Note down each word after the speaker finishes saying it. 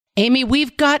Amy,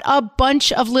 we've got a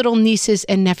bunch of little nieces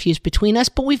and nephews between us,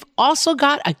 but we've also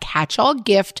got a catch-all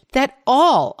gift that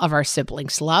all of our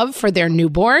siblings love for their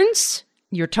newborns.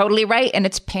 You're totally right, and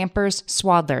it's Pampers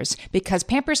Swaddlers, because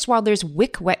Pampers Swaddlers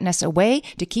wick wetness away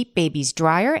to keep babies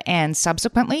drier and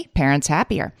subsequently parents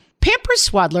happier. Pampers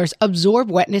Swaddlers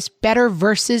absorb wetness better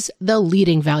versus the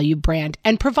leading value brand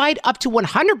and provide up to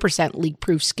 100%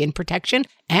 leak-proof skin protection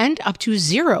and up to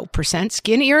 0%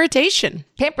 skin irritation.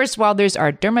 Pampers Swaddlers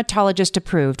are dermatologist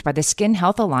approved by the Skin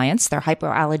Health Alliance. They're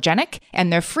hypoallergenic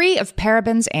and they're free of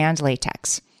parabens and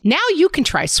latex. Now you can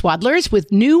try Swaddlers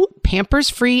with new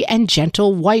Pampers-free and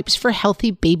gentle wipes for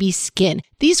healthy baby skin.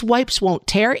 These wipes won't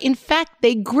tear. In fact,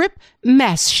 they grip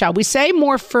mess, shall we say,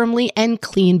 more firmly and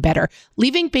clean better,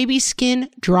 leaving baby skin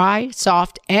dry,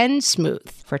 soft, and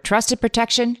smooth. For trusted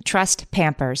protection, trust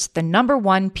Pampers, the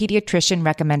 #1 pediatrician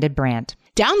recommended brand.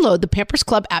 Download the Pampers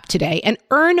Club app today and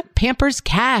earn Pampers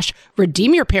Cash.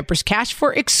 Redeem your Pampers Cash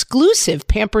for exclusive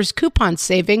Pampers coupon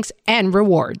savings and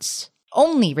rewards.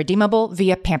 Only redeemable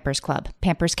via Pampers Club.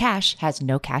 Pampers Cash has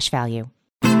no cash value.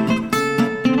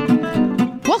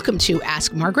 Welcome to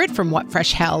Ask Margaret from What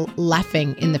Fresh Hell,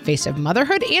 laughing in the face of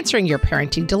motherhood, answering your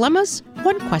parenting dilemmas,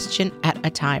 one question at a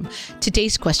time.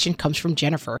 Today's question comes from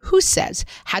Jennifer, who says,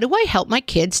 how do I help my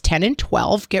kids 10 and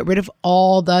 12 get rid of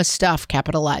all the stuff,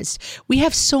 capitalized? We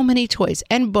have so many toys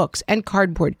and books and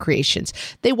cardboard creations.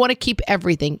 They want to keep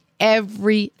everything.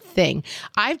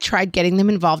 I've tried getting them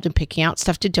involved in picking out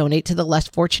stuff to donate to the less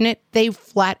fortunate. They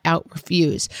flat out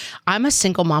refuse. I'm a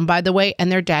single mom, by the way,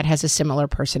 and their dad has a similar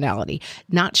personality.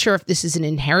 Not sure if this is an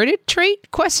inherited trait, ?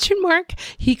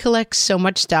 He collects so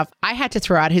much stuff. I had to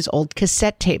throw out his old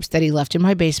cassette tapes that he left in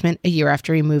my basement a year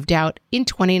after he moved out in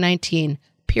 2019,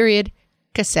 period.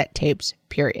 Cassette tapes,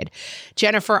 period.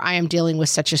 Jennifer, I am dealing with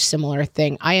such a similar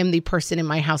thing. I am the person in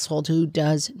my household who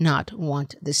does not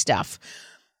want the stuff.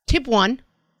 Tip 1,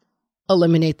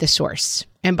 eliminate the source.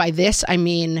 And by this, I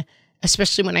mean,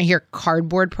 especially when I hear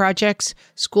cardboard projects,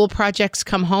 school projects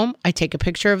come home, I take a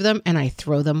picture of them and I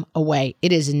throw them away.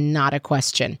 It is not a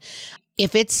question.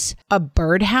 If it's a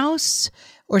birdhouse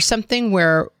or something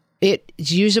where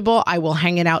it's usable, I will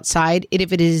hang it outside.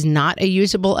 If it is not a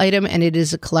usable item and it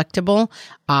is a collectible,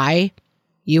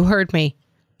 you heard me,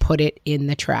 put it in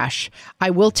the trash. I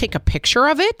will take a picture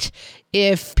of it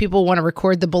if people want to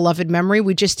record the beloved memory.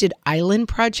 We just did island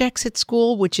projects at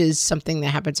school, which is something that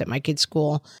happens at my kids'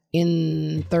 school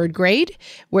in 3rd grade,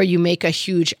 where you make a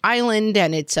huge island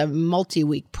and it's a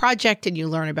multi-week project and you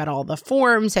learn about all the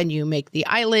forms and you make the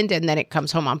island and then it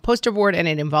comes home on poster board and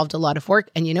it involved a lot of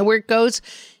work. And you know where it goes?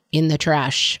 In the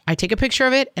trash. I take a picture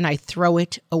of it and I throw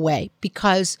it away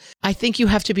because I think you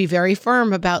have to be very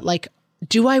firm about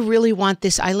do I really want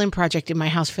this island project in my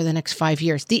house for the next 5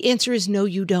 years? The answer is no,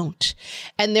 you don't.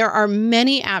 And there are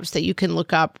many apps that you can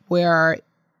look up where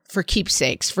for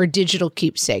keepsakes, for digital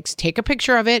keepsakes, take a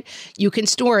picture of it. You can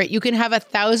store it. You can have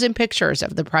 1,000 pictures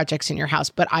of the projects in your house,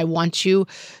 but I want you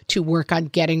to work on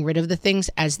getting rid of the things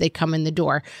as they come in the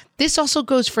door. This also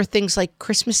goes for things like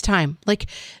Christmas time.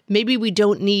 Maybe we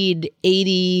don't need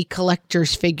 80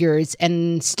 collector's figures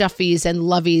and stuffies and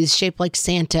loveys shaped like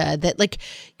Santa.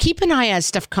 Keep an eye as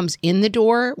stuff comes in the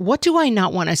door. What do I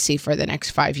not want to see for the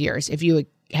next 5 years if you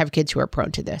have kids who are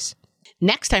prone to this?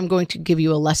 Next, I'm going to give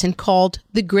you a lesson called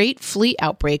The Great Flea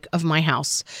Outbreak of My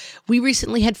House. We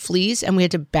recently had fleas and we had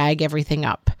to bag everything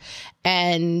up.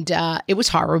 And it was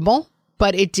horrible,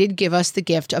 but it did give us the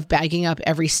gift of bagging up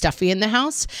every stuffy in the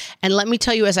house. And let me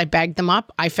tell you, as I bagged them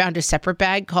up, I found a separate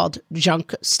bag called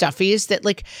junk stuffies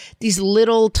that these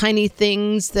little tiny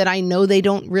things that I know they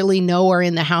don't really know are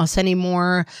in the house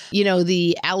anymore. You know,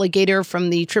 the alligator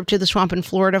from the trip to the swamp in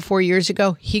Florida 4 years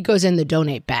ago, he goes in the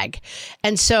donate bag.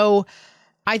 And so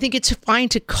I think it's fine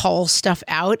to call stuff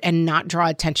out and not draw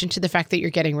attention to the fact that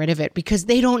you're getting rid of it because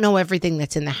they don't know everything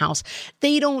that's in the house.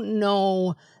 They don't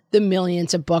know the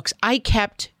millions of books. I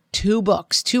kept 2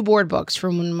 board books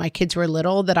from when my kids were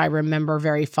little that I remember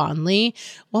very fondly.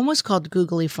 One was called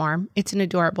Googly Farm. It's an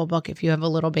adorable book if you have a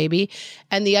little baby.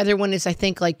 And the other one is, I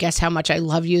think, Guess How Much I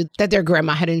Love You, that their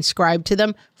grandma had inscribed to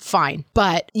them. Fine.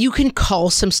 But you can cull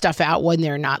some stuff out when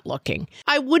they're not looking.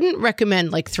 I wouldn't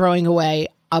recommend throwing away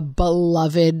a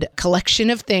beloved collection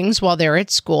of things while they're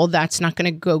at school. That's not going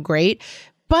to go great.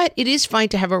 But it is fine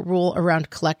to have a rule around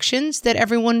collections that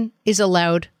everyone is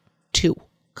allowed 2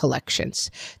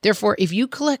 collections. Therefore, if you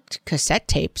collect cassette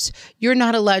tapes, you're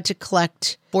not allowed to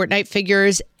collect Fortnite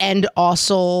figures and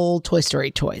also Toy Story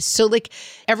toys. So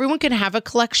everyone can have a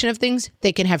collection of things.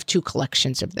 They can have 2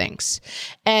 collections of things.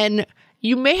 And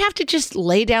you may have to just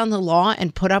lay down the law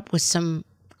and put up with some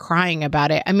crying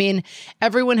about it. I mean,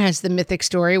 everyone has the mythic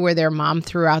story where their mom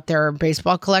threw out their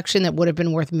baseball collection that would have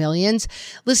been worth millions.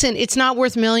 Listen, it's not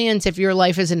worth millions if your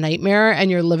life is a nightmare and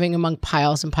you're living among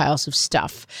piles and piles of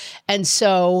stuff. And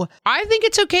so I think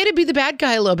it's okay to be the bad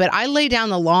guy a little bit. I lay down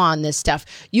the law on this stuff.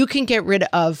 You can get rid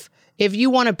of, if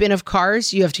you want a bin of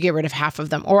cars, you have to get rid of half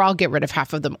of them, or I'll get rid of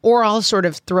half of them, or I'll sort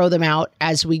of throw them out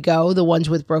as we go, the ones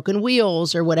with broken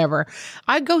wheels or whatever.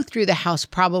 I go through the house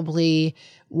probably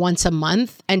once a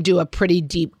month and do a pretty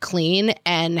deep clean,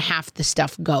 and half the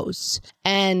stuff goes.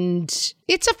 And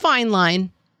it's a fine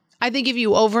line. I think if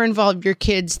you over-involve your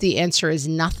kids, the answer is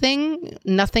nothing.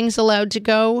 Nothing's allowed to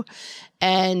go.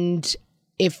 And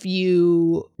if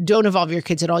you don't involve your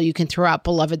kids at all, you can throw out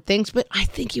beloved things, but I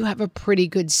think you have a pretty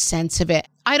good sense of it.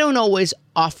 I don't always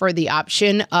offer the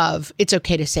option of it's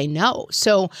okay to say no.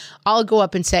 So I'll go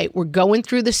up and say, we're going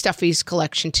through the Stuffies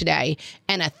collection today,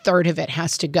 and a third of it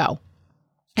has to go.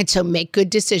 And so make good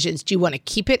decisions. Do you want to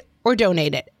keep it or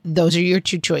donate it? Those are your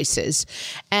two choices.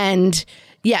 And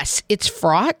yes, it's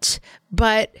fraught,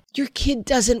 but your kid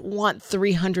doesn't want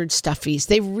 300 Stuffies.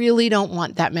 They really don't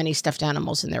want that many stuffed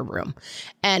animals in their room.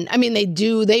 And I mean,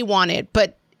 they want it,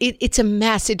 but it's a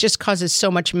mess. It just causes so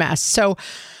much mess. So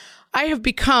I have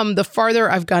become, the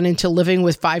farther I've gone into living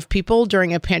with 5 people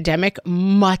during a pandemic,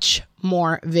 much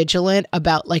more vigilant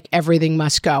about like everything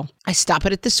must go. I stop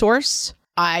it at the source.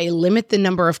 I limit the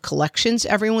number of collections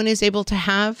everyone is able to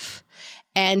have.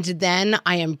 And then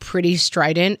I am pretty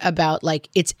strident about like,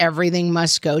 it's everything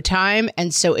must go time.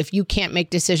 And so if you can't make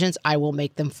decisions, I will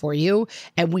make them for you,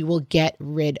 and we will get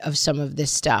rid of some of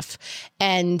this stuff.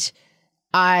 And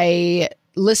I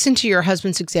listen to your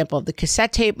husband's example of the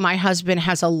cassette tape. My husband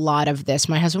has a lot of this.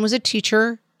 My husband was a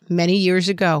teacher many years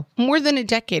ago, more than a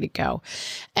decade ago.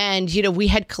 And, you know, we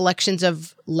had collections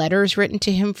of letters written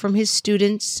to him from his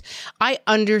students. I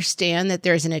understand that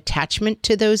there's an attachment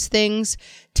to those things.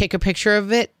 Take a picture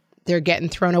of it. They're getting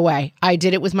thrown away. I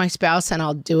did it with my spouse, and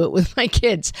I'll do it with my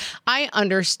kids. I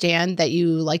understand that you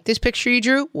like this picture you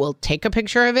drew. We'll take a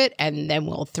picture of it and then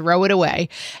we'll throw it away.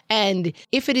 And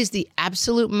if it is the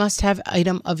absolute must-have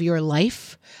item of your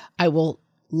life, I will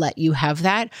let you have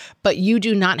that, but you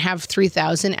do not have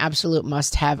 3,000 absolute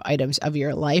must-have items of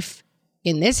your life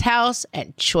in this house,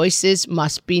 and choices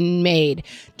must be made.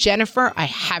 Jennifer, I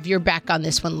have your back on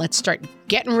this one. Let's start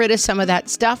getting rid of some of that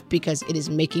stuff because it is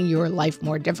making your life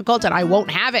more difficult, and I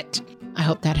won't have it. I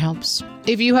hope that helps.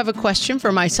 If you have a question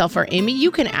for myself or Amy,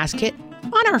 you can ask it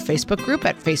on our Facebook group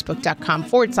at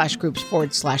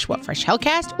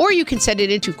facebook.com/groups/whatfreshhellcast, or you can send it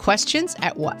into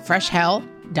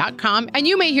questions@whatfreshhell.com, and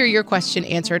you may hear your question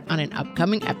answered on an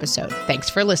upcoming episode. Thanks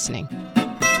for listening.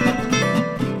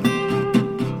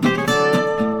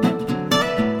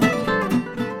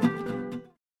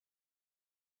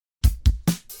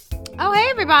 Oh, hey,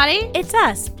 everybody. It's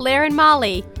us, Blair and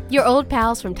Molly, your old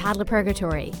pals from Toddler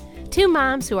Purgatory. 2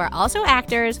 moms who are also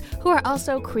actors, who are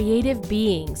also creative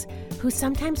beings, who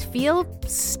sometimes feel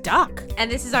stuck.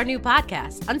 And this is our new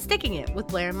podcast, Unsticking It with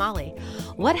Blair and Molly.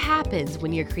 What happens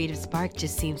when your creative spark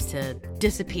just seems to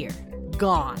disappear?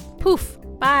 Gone. Poof.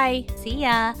 Bye. See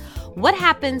ya. What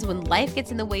happens when life gets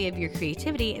in the way of your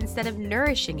creativity instead of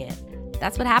nourishing it?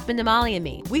 That's what happened to Molly and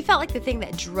me. We felt like the thing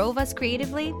that drove us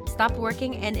creatively stopped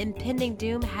working, and impending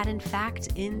doom had in fact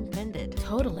impended.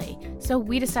 Totally. So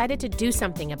we decided to do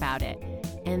something about it.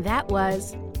 And that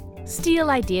was steal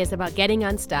ideas about getting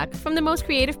unstuck from the most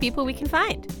creative people we can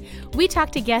find. We talk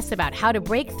to guests about how to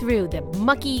break through the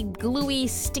mucky, gluey,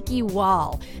 sticky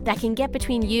wall that can get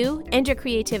between you and your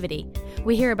creativity.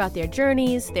 We hear about their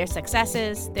journeys, their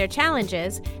successes, their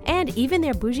challenges, and even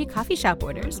their bougie coffee shop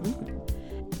orders.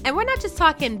 And we're not just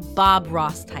talking Bob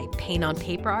Ross type paint on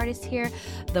paper artists here,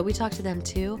 though we talk to them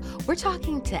too. We're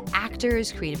talking to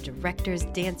actors, creative directors,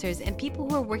 dancers, and people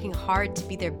who are working hard to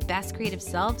be their best creative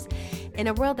selves in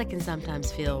a world that can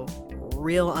sometimes feel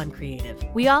real uncreative.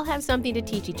 We all have something to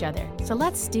teach each other, so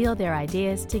let's steal their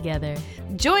ideas together.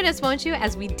 Join us, won't you,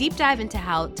 as we deep dive into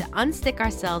how to unstick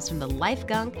ourselves from the life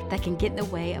gunk that can get in the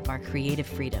way of our creative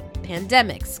freedom.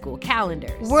 Pandemics, school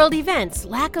calendars, world events,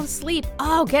 lack of sleep.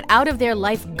 Oh, get out of their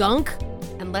life gunk.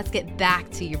 And let's get back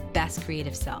to your best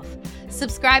creative self.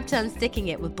 Subscribe to Unsticking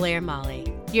It with Blair and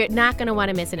Molly. You're not going to want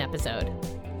to miss an episode.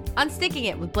 Unsticking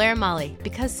It with Blair and Molly,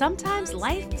 because sometimes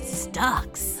life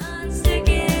sucks.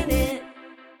 Unsticking it.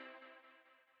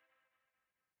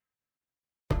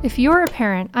 If you're a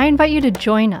parent, I invite you to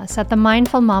join us at the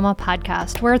Mindful Mama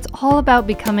podcast, where it's all about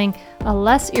becoming a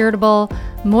less irritable,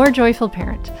 more joyful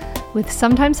parent. With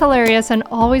sometimes hilarious and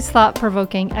always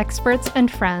thought-provoking experts and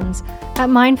friends, at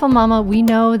Mindful Mama, we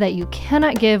know that you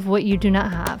cannot give what you do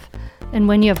not have. And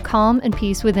when you have calm and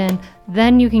peace within,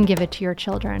 then you can give it to your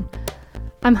children.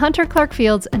 I'm Hunter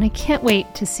Clark-Fields, and I can't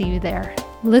wait to see you there.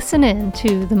 Listen in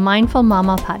to the Mindful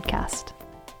Mama podcast.